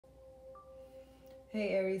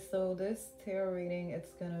Hey Aries, so this tarot reading,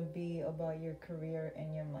 it's gonna be about your career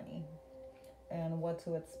and your money and what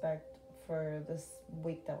to expect for this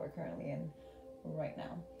week that we're currently in right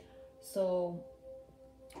now. So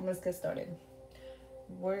let's get started.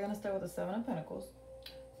 We're gonna start with the Seven of Pentacles.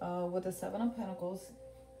 With the Seven of Pentacles,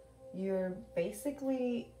 you're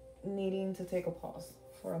basically needing to take a pause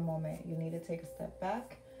for a moment. You need to take a step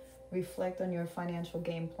back, reflect on your financial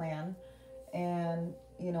game plan, and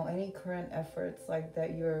any current efforts like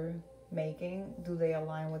that you're making, do they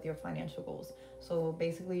align with your financial goals? So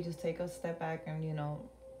basically just take a step back and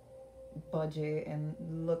budget and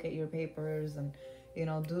look at your papers and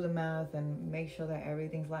do the math and make sure that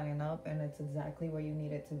everything's lining up and it's exactly where you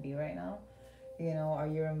need it to be right now. Are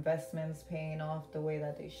your investments paying off the way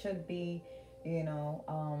that they should be?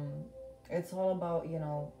 It's all about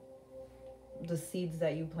the seeds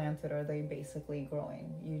that you planted, are they basically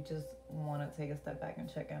growing? You just want to take a step back and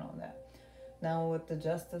check in on that. Now with the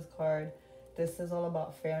Justice card, this is all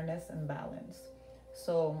about fairness and balance.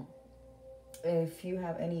 So if you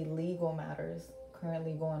have any legal matters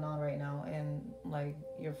currently going on right now in like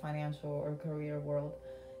your financial or career world,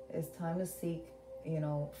 it's time to seek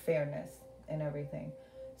fairness in everything.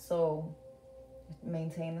 So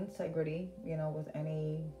maintain integrity with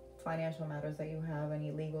any financial matters that you have,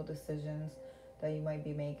 any legal decisions that you might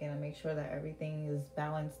be making, and make sure that everything is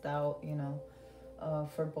balanced out,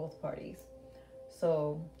 for both parties.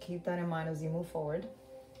 So keep that in mind as you move forward.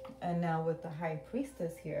 And now with the High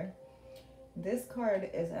Priestess here, this card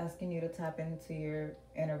is asking you to tap into your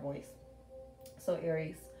inner voice. So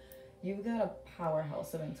Aries, you've got a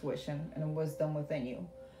powerhouse of intuition and wisdom within you.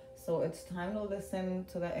 So it's time to listen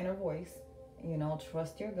to that inner voice,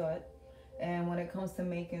 trust your gut. And when it comes to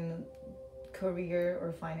making career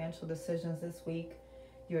or financial decisions this week,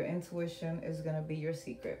 your intuition is going to be your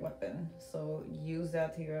secret weapon. So use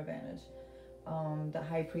that to your advantage. The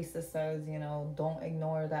High Priestess says, don't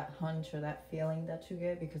ignore that hunch or that feeling that you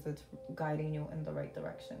get, because it's guiding you in the right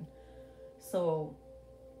direction. So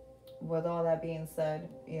with all that being said,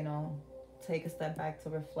 take a step back to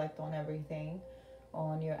reflect on everything,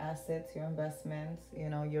 on your assets, your investments,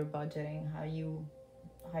 your budgeting,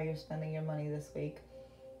 how you're spending your money this week,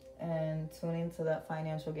 and tune into that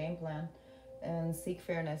financial game plan and seek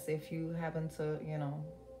fairness. If you happen to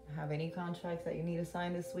have any contracts that you need to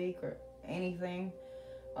sign this week or anything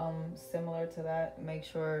similar to that, make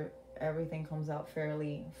sure everything comes out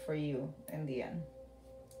fairly for you in the end.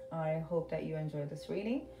 I hope that you enjoyed this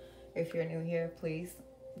reading. If you're new here, please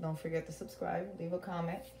don't forget to subscribe, leave a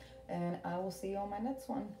comment, and I will see you on my next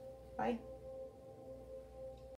one. Bye.